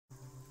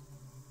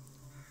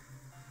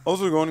How's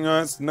it going,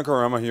 guys?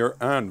 Nakarama here,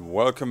 and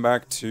welcome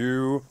back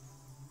to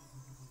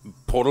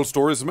Portal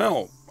Stories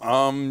Mail.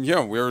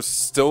 Yeah, we're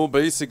still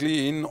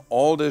basically in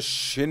all the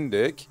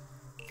shindig,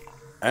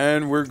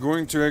 and we're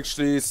going to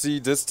actually see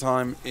this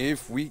time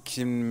if we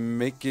can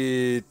make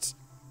it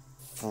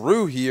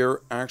through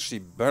here actually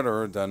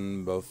better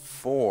than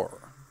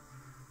before.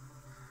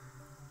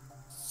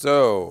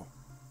 So,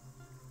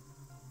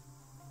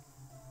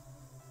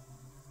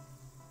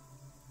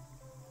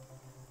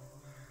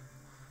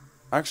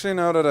 actually,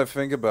 now that I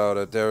think about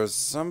it, there's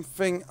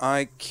something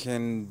I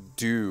can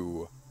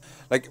do.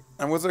 Like,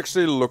 I was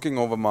actually looking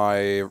over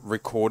my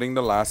recording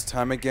the last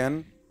time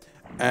again,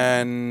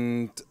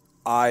 and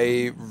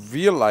I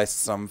realized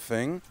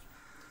something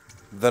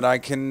that I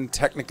can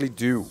technically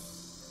do.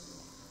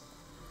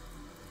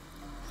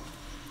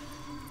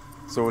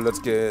 So let's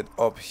get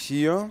up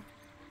here.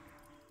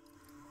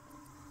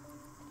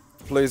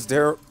 Place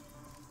there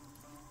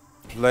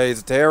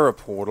a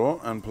portal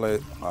and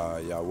place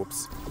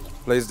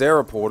there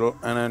a portal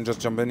and then just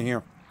jump in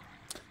here.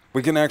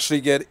 We can actually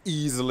get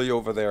easily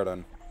over there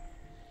then.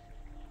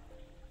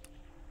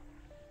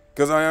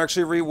 Because I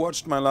actually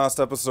rewatched my last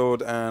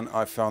episode and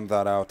I found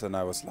that out and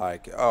I was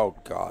like, oh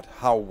god,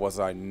 how was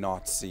I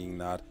not seeing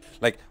that?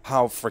 Like,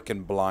 how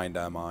freaking blind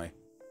am I?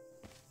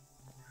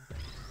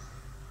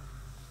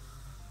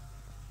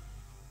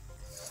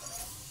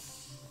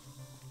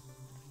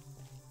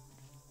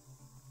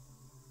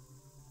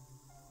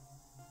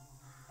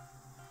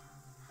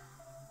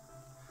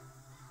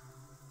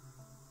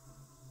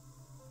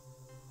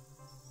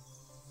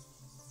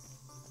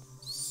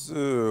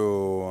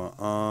 So,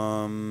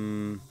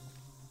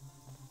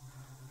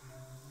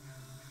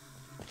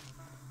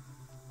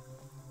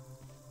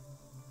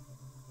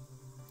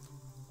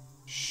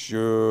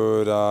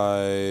 should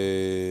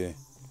I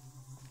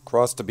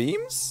cross the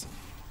beams?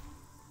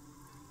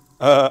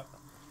 Nope,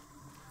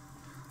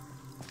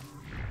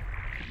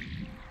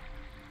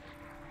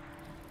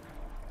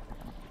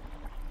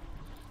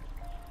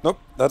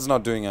 that's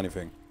not doing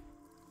anything.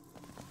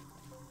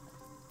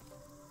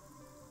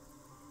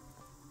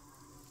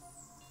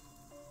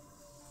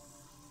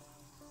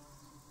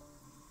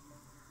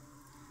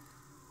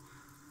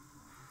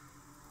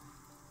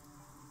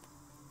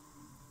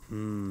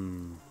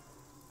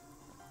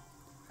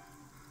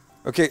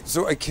 Okay,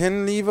 so I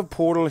can leave a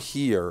portal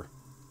here.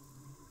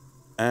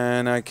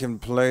 And I can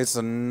place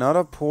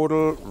another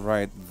portal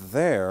right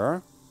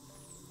there.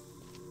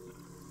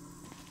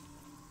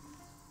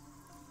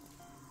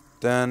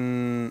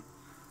 Then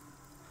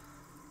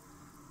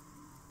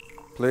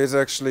place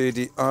actually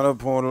the other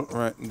portal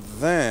right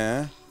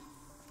there.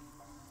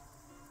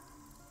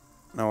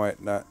 No wait,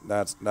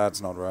 that's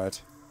not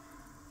right.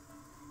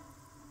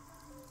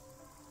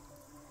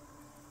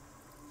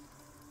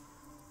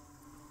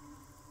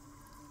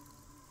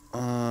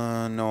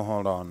 No,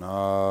 hold on.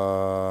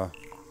 Oh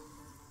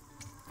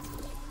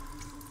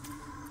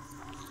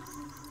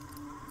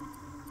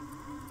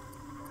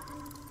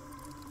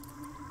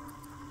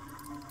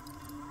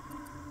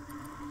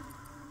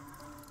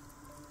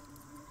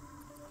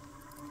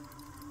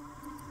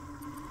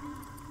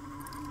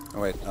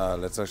wait,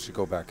 let's actually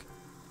go back.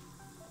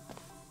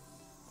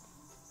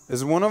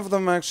 Is one of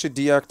them actually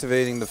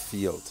deactivating the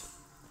field?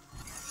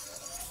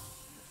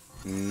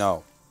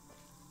 No.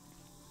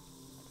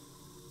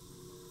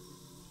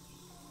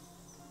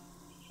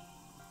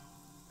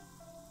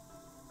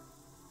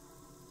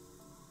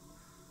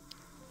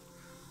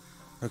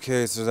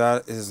 Okay, so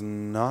that is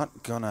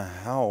not gonna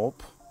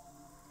help.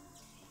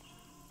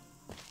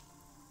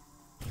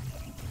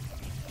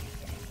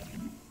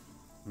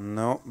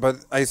 No,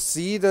 but I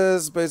see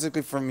this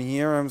basically from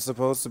here. I'm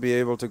supposed to be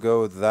able to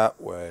go that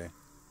way.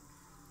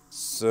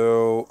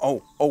 So,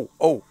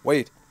 oh,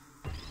 wait.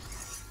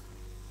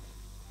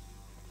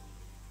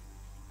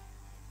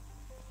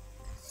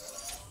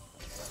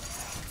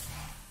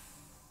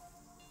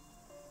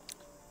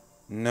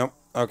 Nope.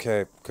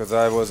 Okay, because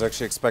I was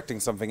actually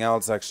expecting something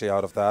else actually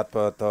out of that,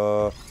 but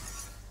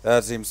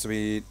that seems to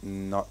be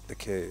not the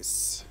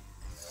case.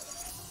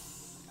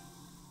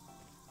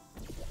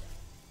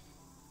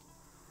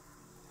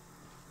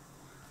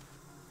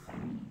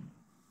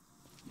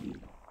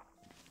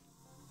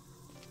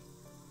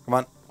 Come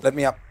on, let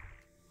me up.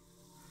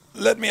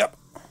 Let me up.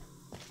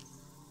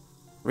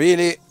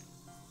 Really?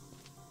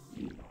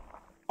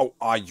 Oh,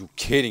 are you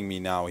kidding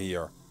me now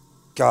here?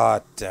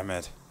 God damn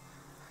it.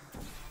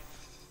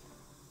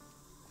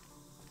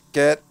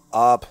 Get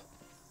up.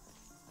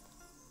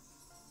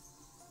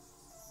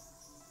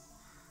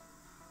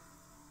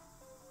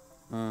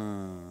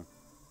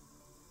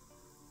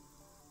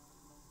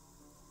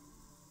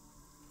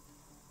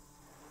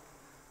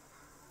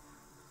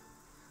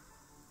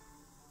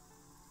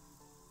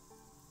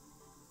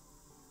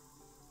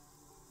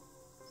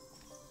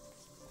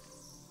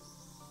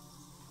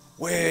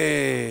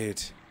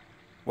 Wait.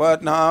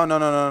 What? No, no,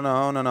 no, no,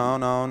 no, no, no,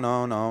 no,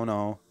 no, no,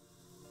 no.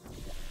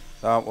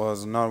 That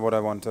was not what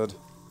I wanted.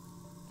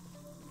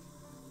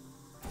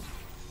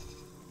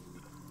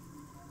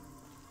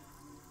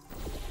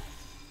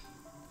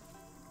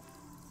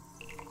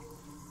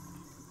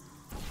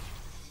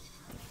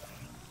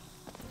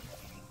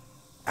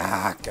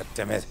 God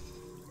damn it.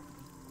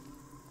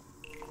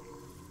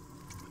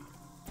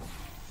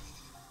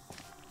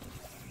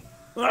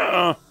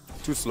 Ah,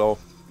 too slow.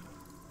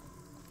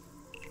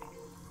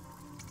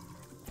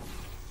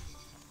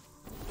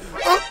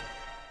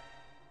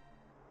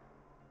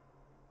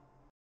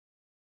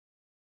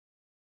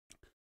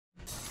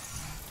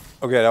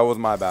 Okay, that was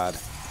my bad.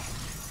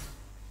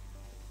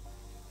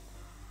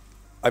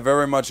 I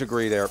very much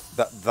agree there.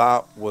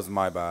 That was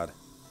my bad.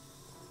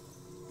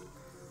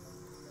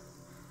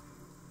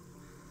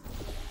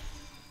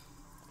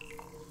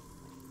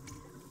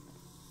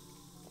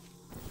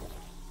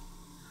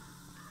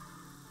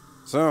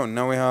 So,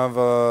 now we have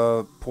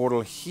a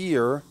portal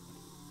here.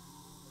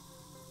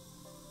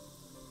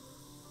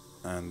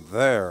 And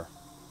there.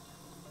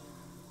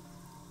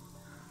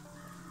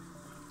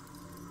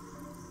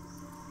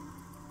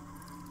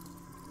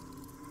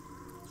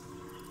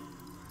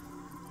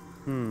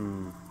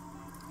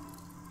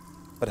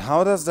 But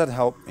how does that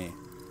help me?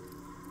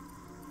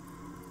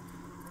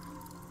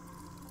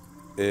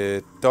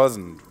 It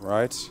doesn't,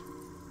 right?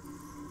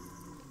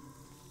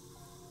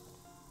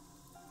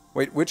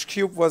 Wait, which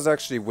cube was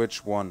actually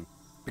which one?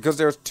 Because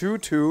there's two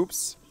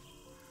tubes,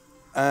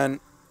 and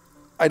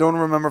I don't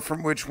remember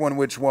from which one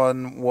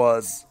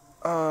was.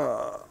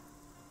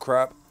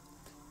 Crap.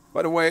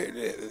 By the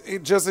way,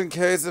 just in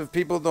case if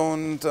people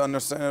don't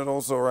understand it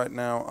also right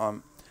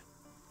now,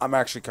 I'm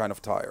actually kind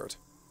of tired.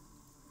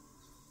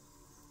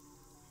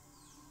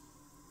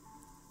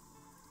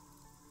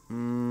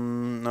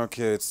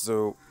 Okay,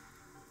 so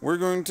we're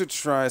going to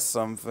try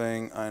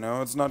something. I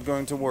know it's not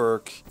going to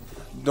work.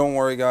 Don't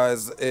worry,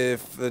 guys,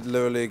 if it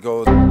literally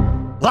goes...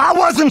 That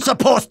wasn't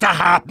supposed to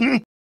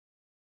happen!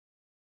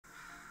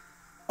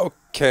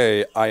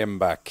 Okay, I am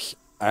back.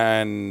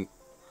 And...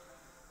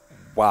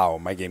 wow,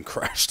 my game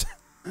crashed.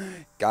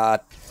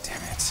 God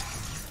damn it.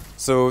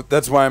 So,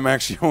 that's why I'm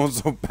actually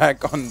also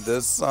back on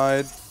this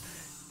side.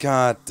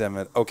 God damn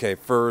it. Okay,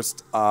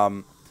 first,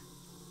 I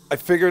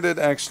figured it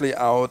actually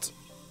out.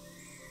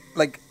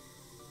 Like,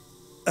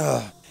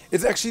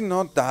 it's actually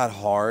not that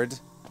hard,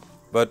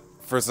 but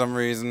for some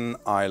reason,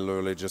 I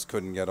literally just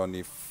couldn't get on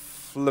the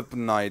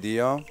flippin'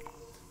 idea.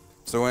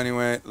 So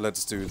anyway,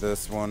 let's do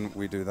this one.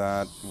 We do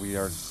that. We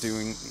are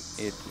doing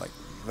it like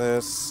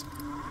this.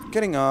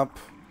 Getting up.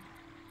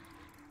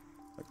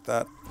 Like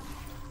that.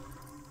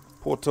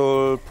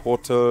 Portal,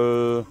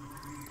 portal,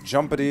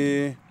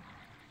 jumpity.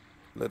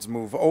 Let's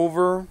move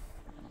over.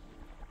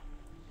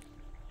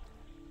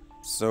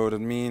 So that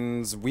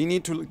means we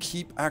need to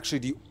keep actually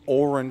the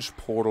orange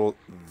portal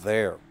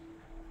there.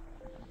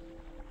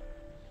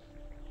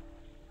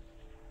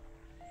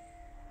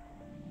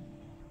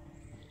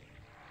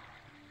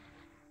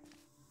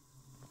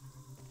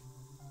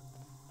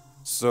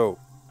 So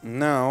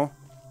now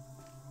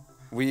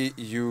we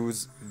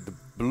use the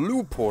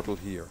blue portal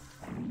here.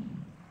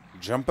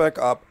 Jump back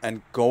up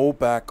and go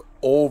back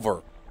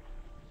over.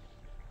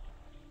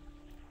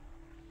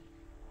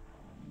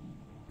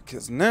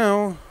 Because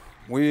now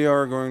we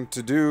are going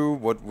to do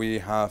what we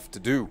have to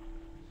do,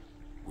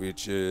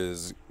 which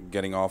is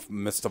getting off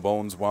Mr.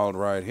 Bones Wild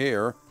right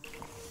here,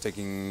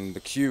 taking the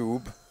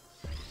cube,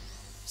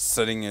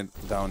 setting it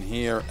down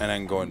here, and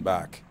then going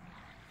back.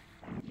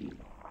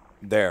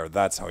 There,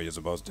 that's how you're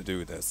supposed to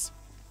do this.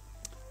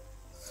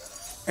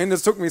 And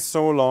this took me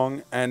so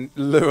long, and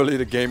literally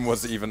the game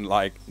was even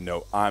like,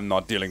 no, I'm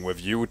not dealing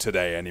with you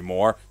today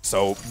anymore,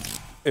 so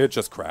it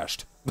just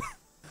crashed.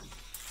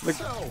 Like,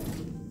 so,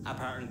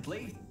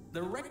 apparently,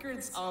 the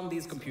records on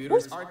these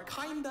computers are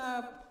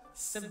kinda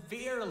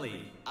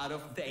severely out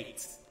of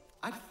date.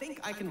 I think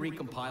I can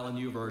recompile a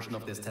new version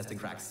of this testing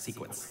tracks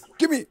sequence.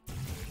 gimme!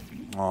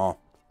 Aw.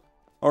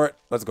 Alright,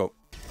 let's go.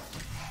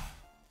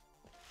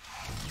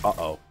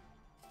 Uh-oh.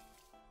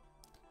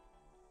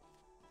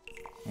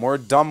 More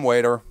dumb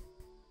waiter.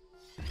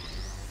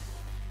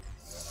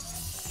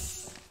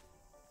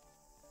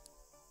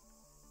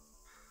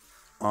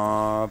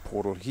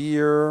 Portal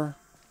here.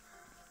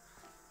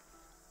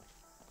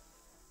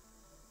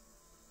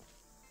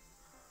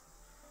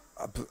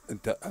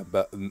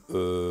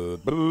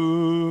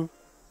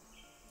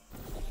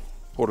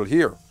 Portal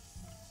here.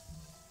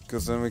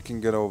 Because then we can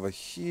get over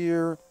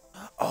here.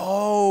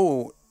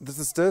 Oh! This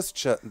is this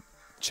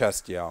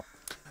chest, yeah.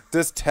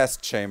 This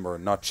test chamber,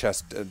 not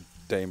chest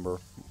chamber.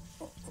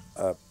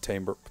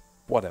 Chamber.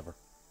 Whatever.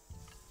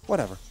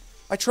 Whatever.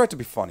 I tried to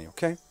be funny,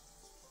 okay?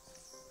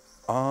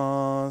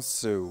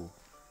 So...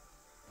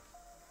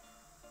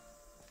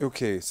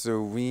 okay,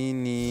 so we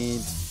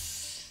need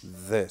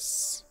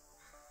this.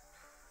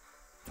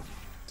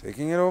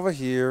 Taking it over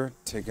here,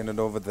 taking it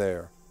over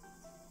there.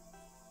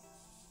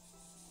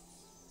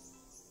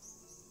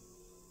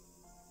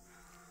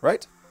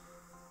 Right?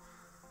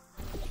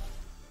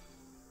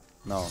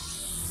 No.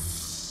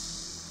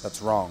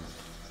 That's wrong.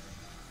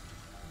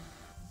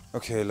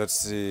 Okay, let's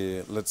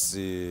see. Let's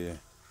see.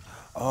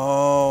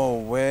 Oh,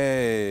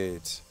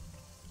 wait.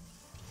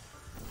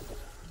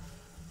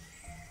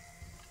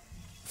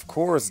 Of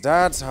course,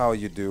 that's how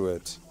you do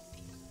it.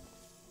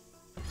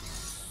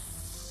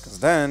 Because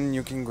then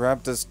you can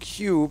grab this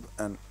cube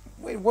and...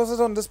 Wait, was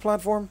it on this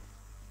platform?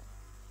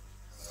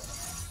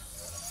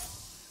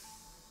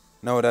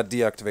 No, that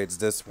deactivates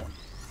this one.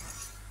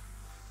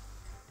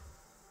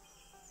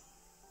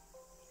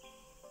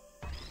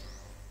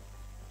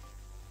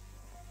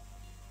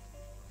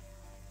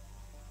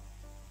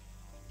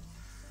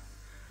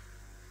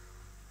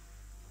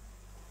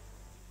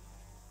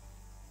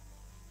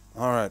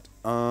 Alright,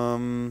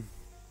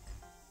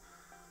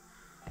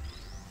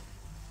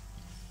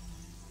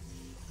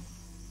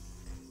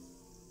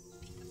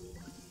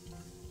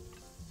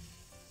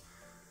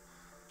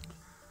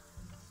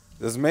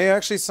 this may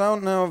actually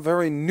sound now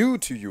very new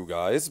to you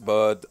guys,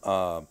 but,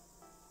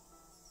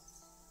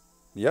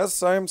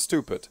 yes, I am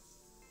stupid.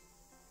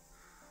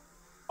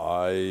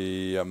 I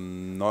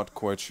am not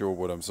quite sure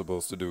what I'm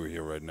supposed to do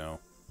here right now.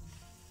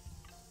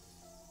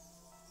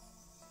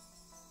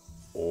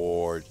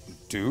 Or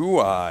do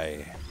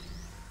I?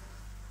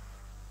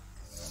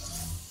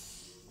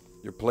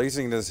 You're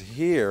placing this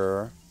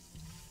here.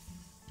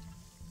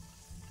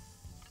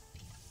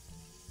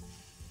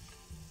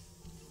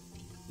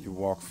 You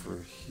walk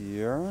through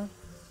here.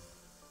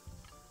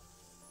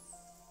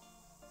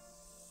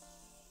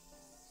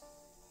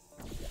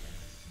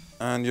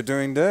 And you're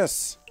doing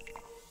this.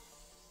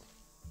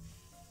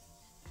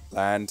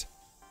 Land.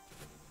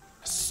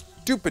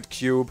 Stupid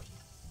cube.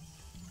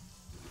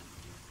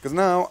 Because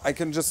now I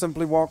can just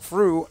simply walk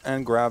through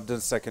and grab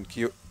the second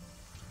cube.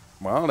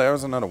 Well,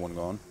 there's another one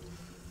gone.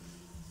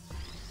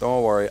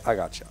 Don't worry, I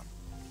gotcha.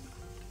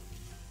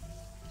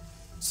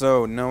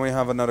 So, now we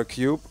have another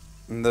cube.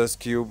 And this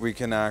cube we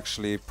can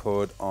actually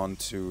put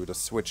onto the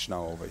switch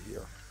now over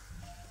here.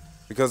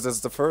 Because this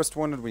is the first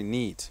one that we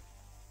need.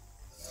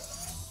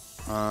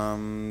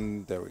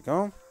 There we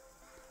go.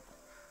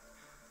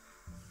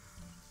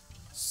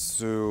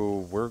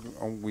 So, where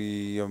are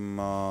we,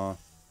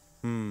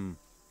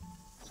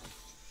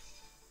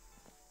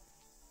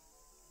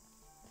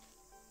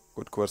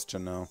 Good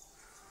question now.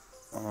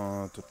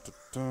 Oh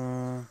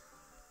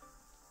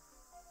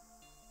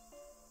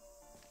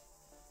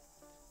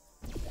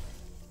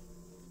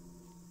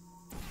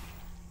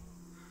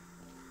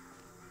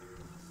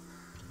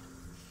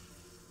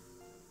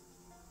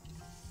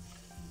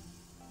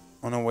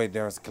no, wait,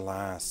 there's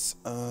glass.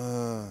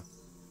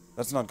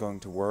 That's not going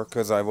to work,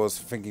 because I was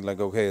thinking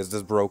like, okay, is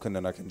this broken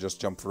and I can just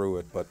jump through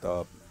it, but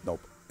nope,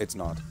 it's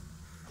not.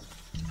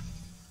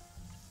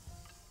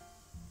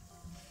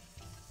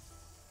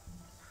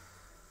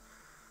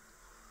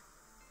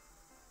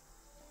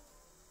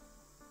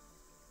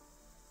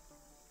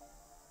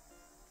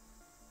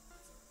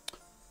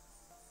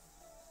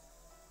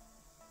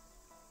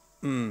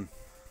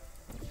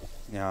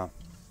 Yeah.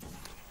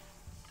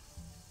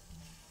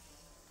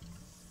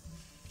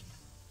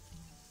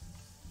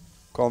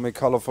 Call me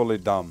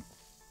colorfully dumb.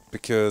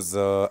 Because,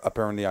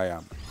 apparently I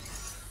am.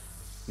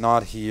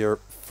 Not here.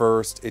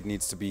 First, it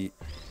needs to be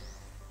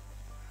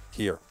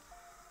here.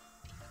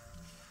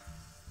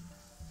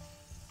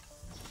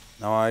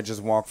 Now I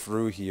just walk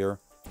through here.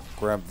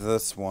 Grab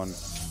this one.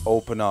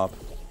 Open up.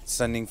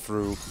 Sending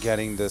through.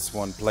 Getting this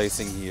one.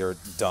 Placing here.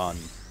 Done.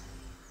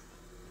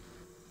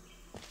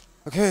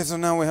 Okay, so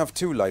now we have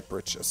 2 light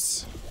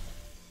bridges.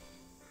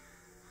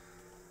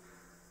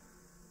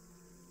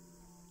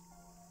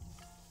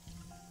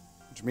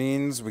 Which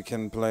means we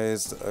can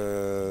place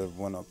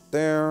one up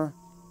there.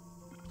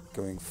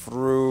 Going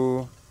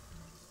through.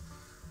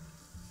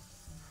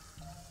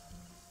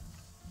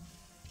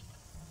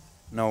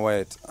 No,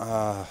 wait.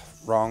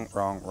 Wrong.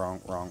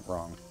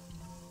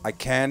 I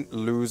can't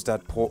lose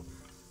that port.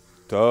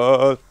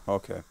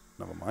 Okay,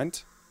 never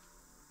mind.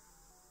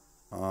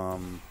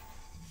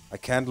 I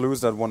can't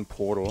lose that one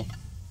portal.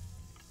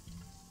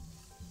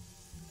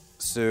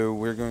 So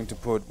we're going to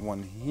put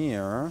one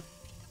here.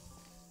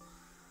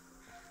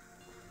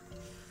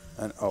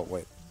 And, oh,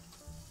 wait.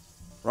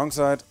 Wrong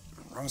side.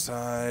 Wrong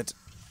side.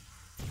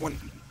 One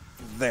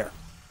there.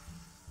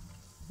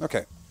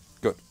 Okay,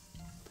 good.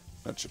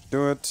 That should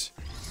do it.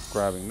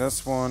 Grabbing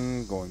this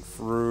one, going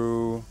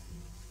through.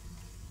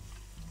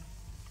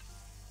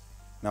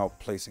 Now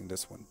placing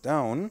this one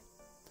down.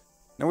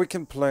 Now we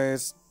can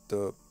place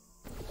the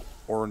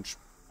orange.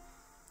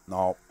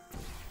 No,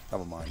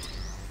 never mind.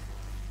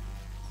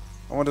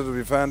 I wanted to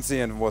be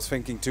fancy and was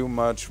thinking too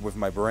much with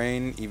my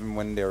brain, even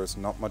when there is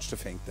not much to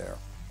think there.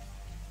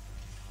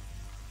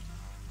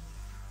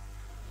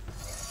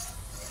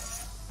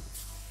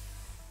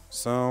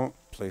 So,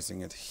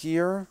 placing it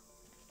here.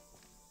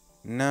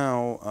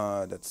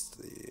 Now, that's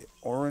the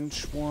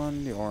orange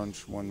one. The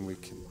orange one we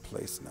can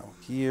place now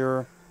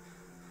here.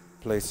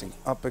 Placing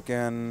up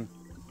again.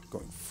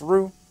 Going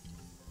through.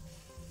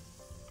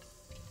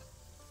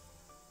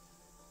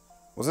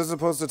 Was I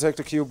supposed to take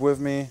the cube with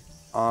me?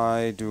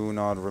 I do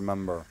not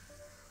remember.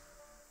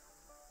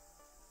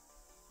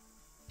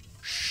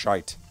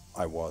 Shite,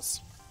 I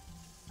was.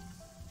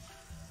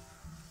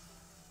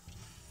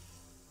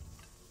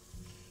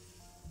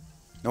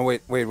 No,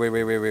 wait.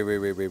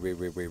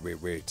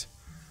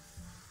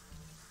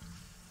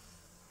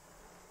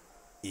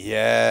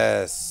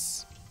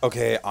 Yes.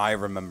 Okay, I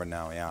remember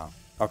now, yeah.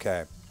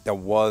 Okay, There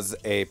was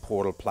a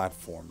portal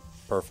platform.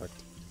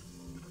 Perfect.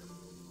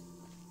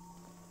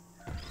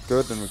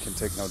 Good, then we can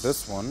take now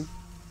this one.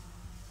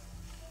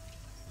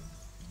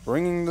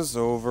 Bringing this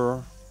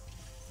over.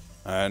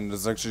 And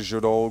this actually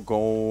should all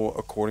go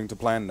according to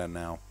plan then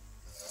now.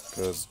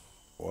 Because,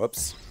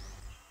 whoops.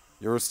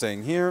 You're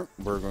staying here.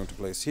 We're going to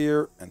place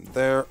here and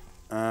there.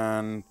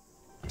 And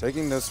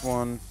taking this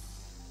one.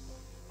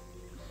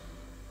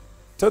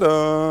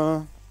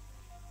 Ta-da!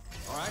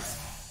 Alright,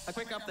 a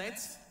quick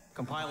update.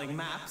 Compiling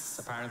maps,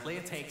 apparently,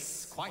 it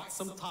takes quite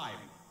some time.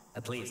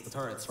 At least the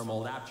turrets from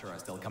Old Apture are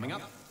still coming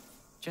up.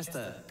 Just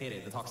a pity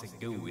the toxic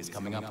goo is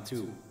coming up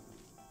too.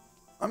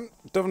 I'm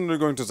definitely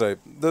going to say,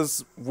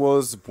 this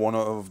was one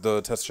of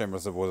the test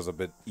chambers that was a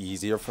bit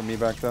easier for me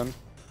back then.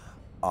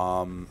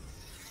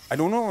 I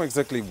don't know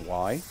exactly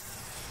why.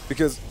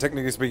 Because,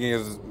 technically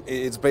speaking,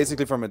 it's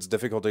basically from its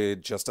difficulty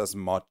just as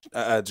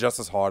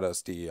hard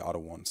as the other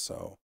ones,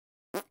 so...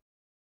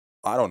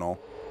 I don't know.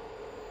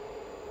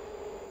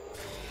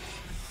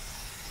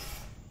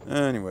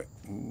 Anyway,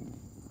 ooh,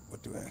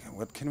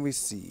 what can we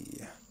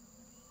see?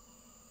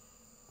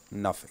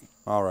 Nothing.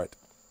 Alright.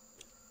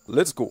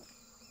 Let's go.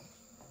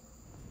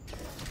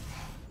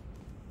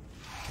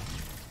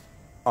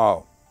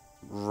 Oh.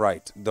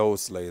 Right,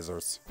 those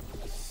lasers.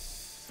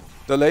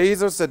 The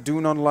lasers that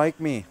do not like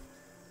me.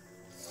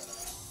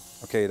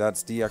 Okay,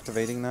 that's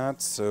deactivating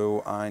that,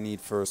 so I need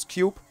first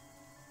cube.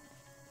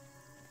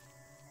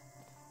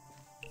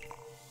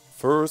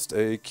 First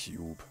a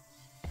cube.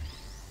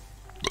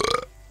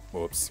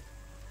 Whoops.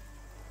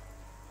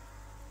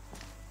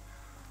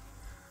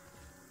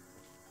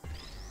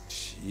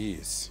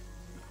 Jeez.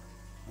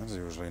 That's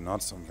usually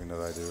not something that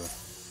I do.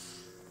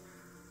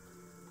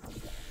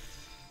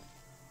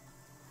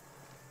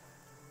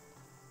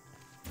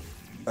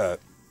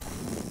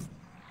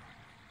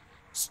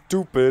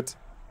 Stupid.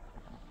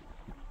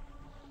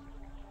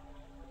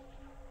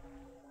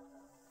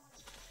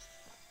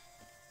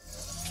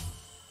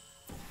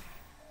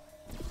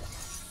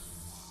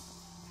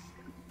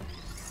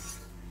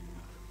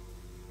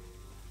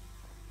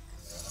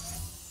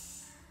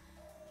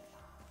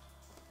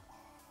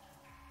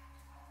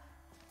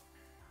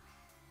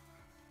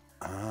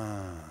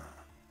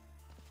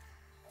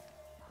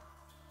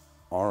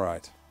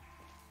 Alright.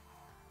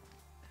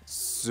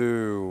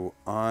 So,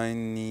 I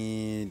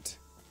need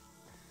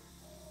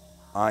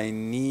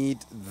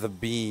the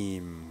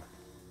beam.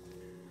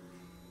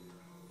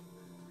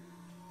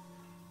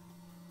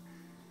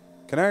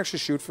 Can I actually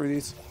shoot for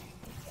these?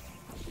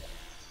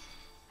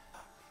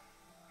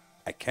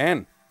 I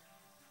can.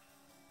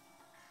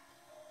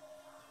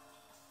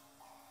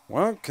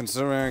 Well,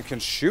 considering I can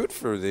shoot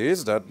through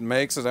these, that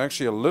makes it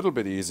actually a little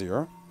bit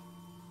easier.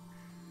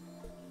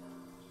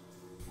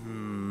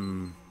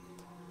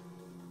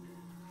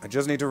 I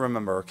just need to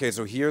remember. Okay,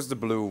 so here's the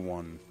blue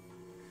one.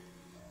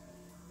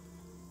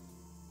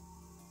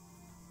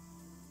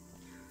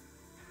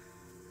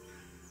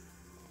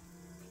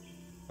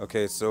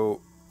 Okay,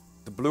 so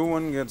the blue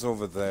one gets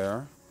over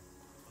there.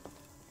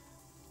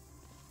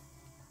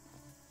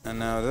 And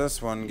now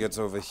this one gets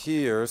over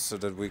here so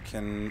that we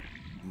can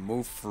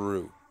move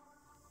through.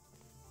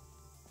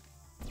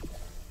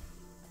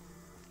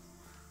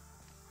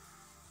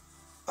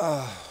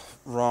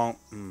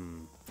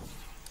 Wrong.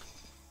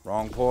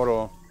 Wrong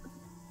portal.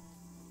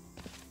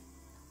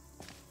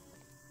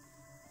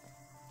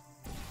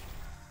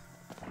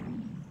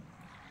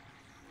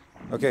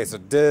 Okay, so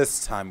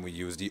this time we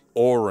use the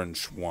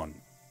orange one.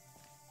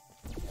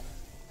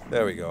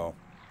 There we go.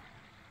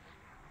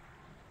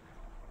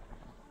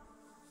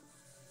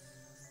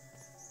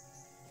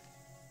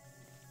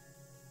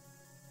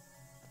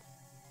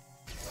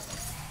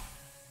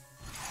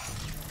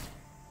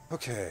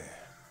 Okay.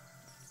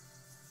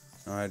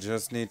 I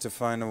just need to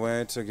find a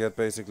way to get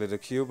basically the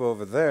cube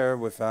over there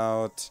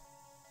without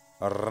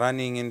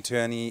running into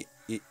any...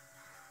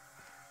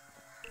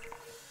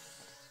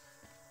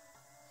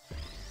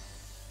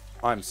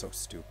 I'm so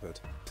stupid.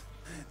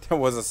 There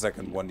was a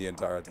second one the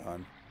entire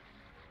time.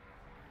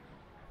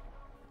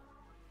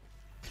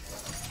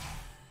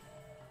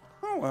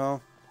 Oh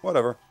well,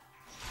 whatever.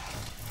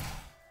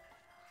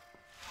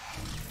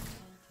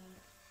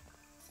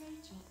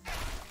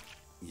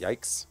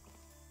 Yikes.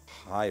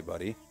 Hi,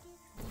 buddy.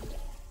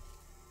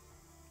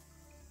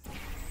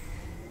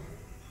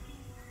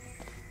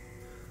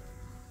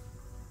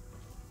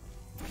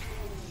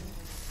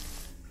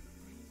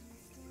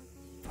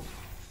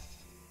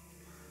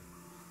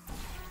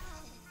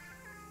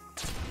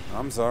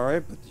 I'm sorry,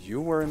 but you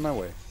were in my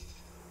way.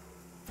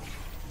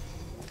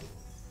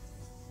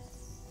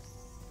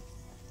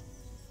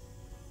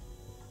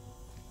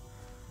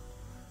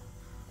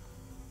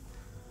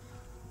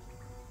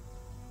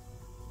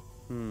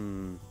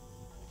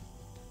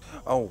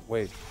 Oh,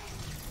 wait.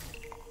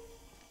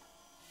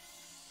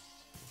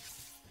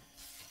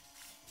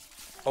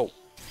 Oh.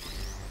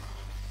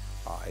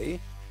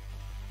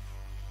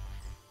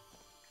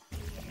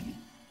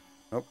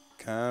 Nope,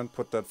 can't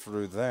put that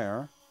through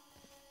there.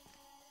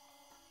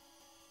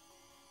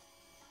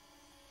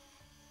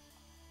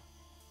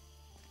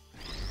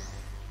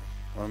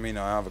 I mean,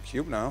 I have a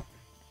cube now.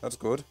 That's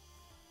good.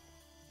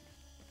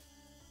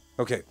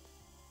 Okay.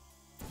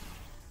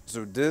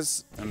 So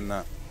this and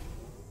that.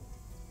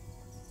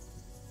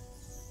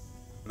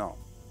 No.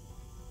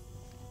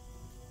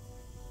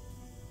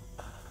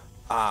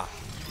 Ah.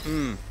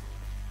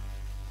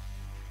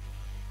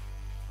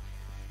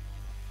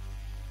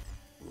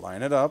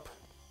 Line it up.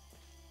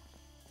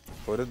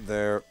 Put it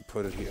there.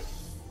 Put it here.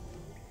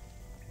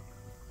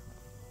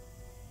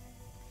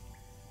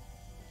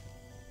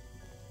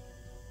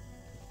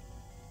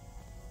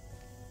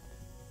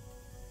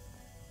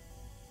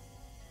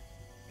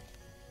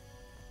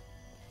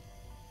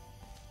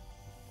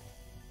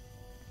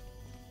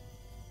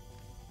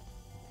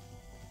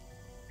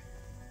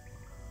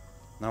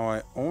 Now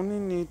I only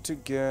need to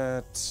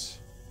get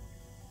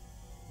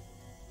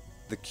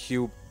the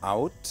cube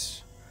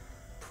out,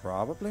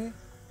 probably.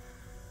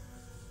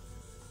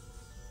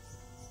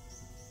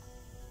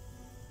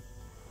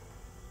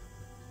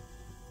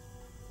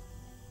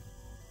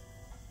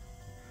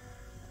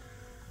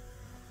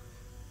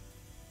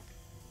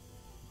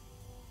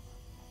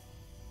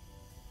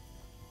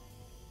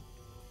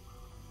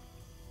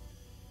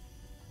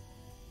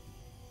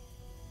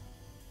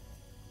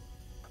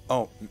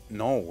 Oh,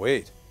 no,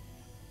 wait.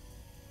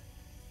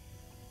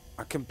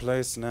 I can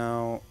place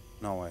now...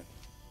 No, wait.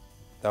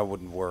 That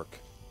wouldn't work.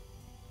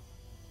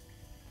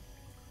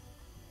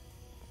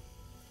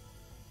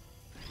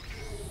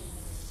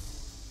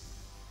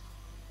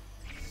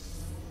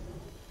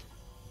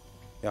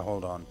 Yeah,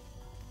 hold on.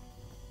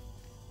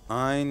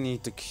 I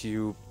need the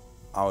cube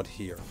out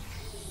here.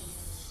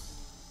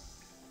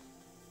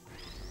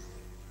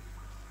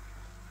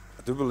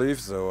 I do believe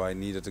so. I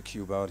needed the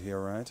cube out here,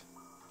 right?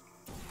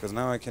 Because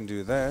now I can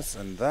do this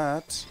and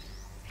that.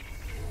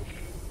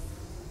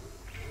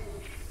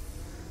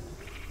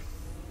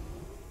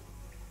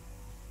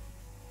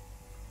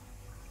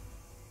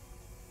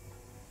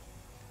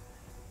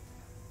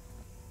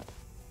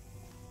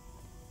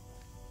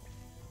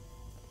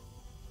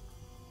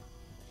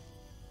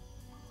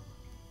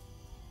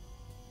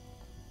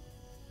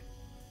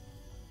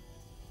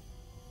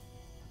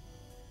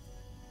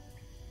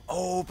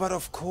 Oh, but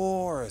of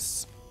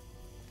course.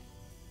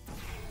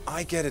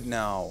 I get it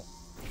now.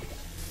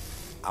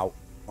 Ow.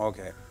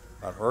 Okay.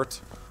 That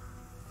hurt.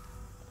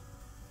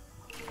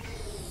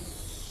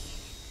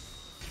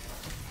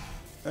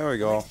 There we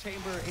go. Next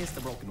chamber is the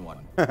broken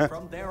one.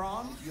 From there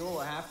on, you'll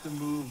have to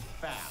move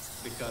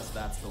fast, because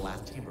that's the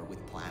last chamber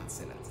with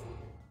plants in it.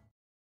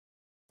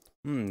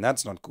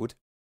 That's not good.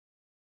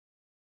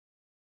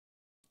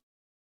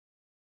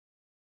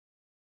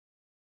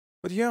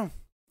 But yeah.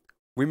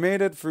 We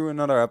made it through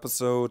another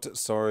episode.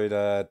 Sorry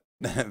that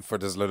for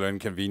this little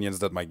inconvenience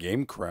that my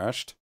game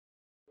crashed.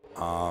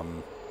 I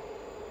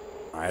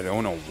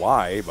don't know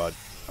why, but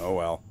oh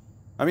well.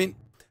 I mean,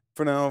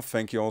 for now,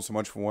 thank you all so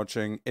much for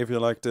watching. If you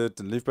liked it,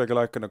 then leave back a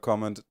like and a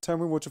comment. Tell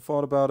me what you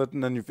thought about it,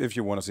 and then if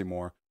you want to see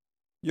more,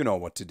 you know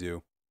what to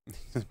do.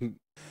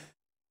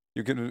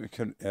 You can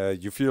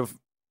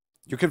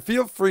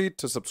feel free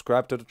to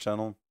subscribe to the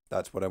channel.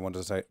 That's what I wanted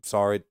to say.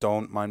 Sorry,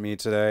 don't mind me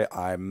today.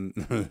 I'm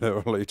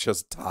literally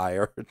just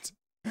tired.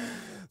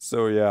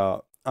 So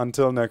yeah,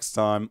 until next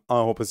time, I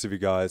hope I see you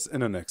guys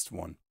in the next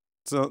one.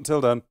 So till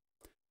then,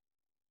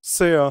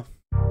 see ya.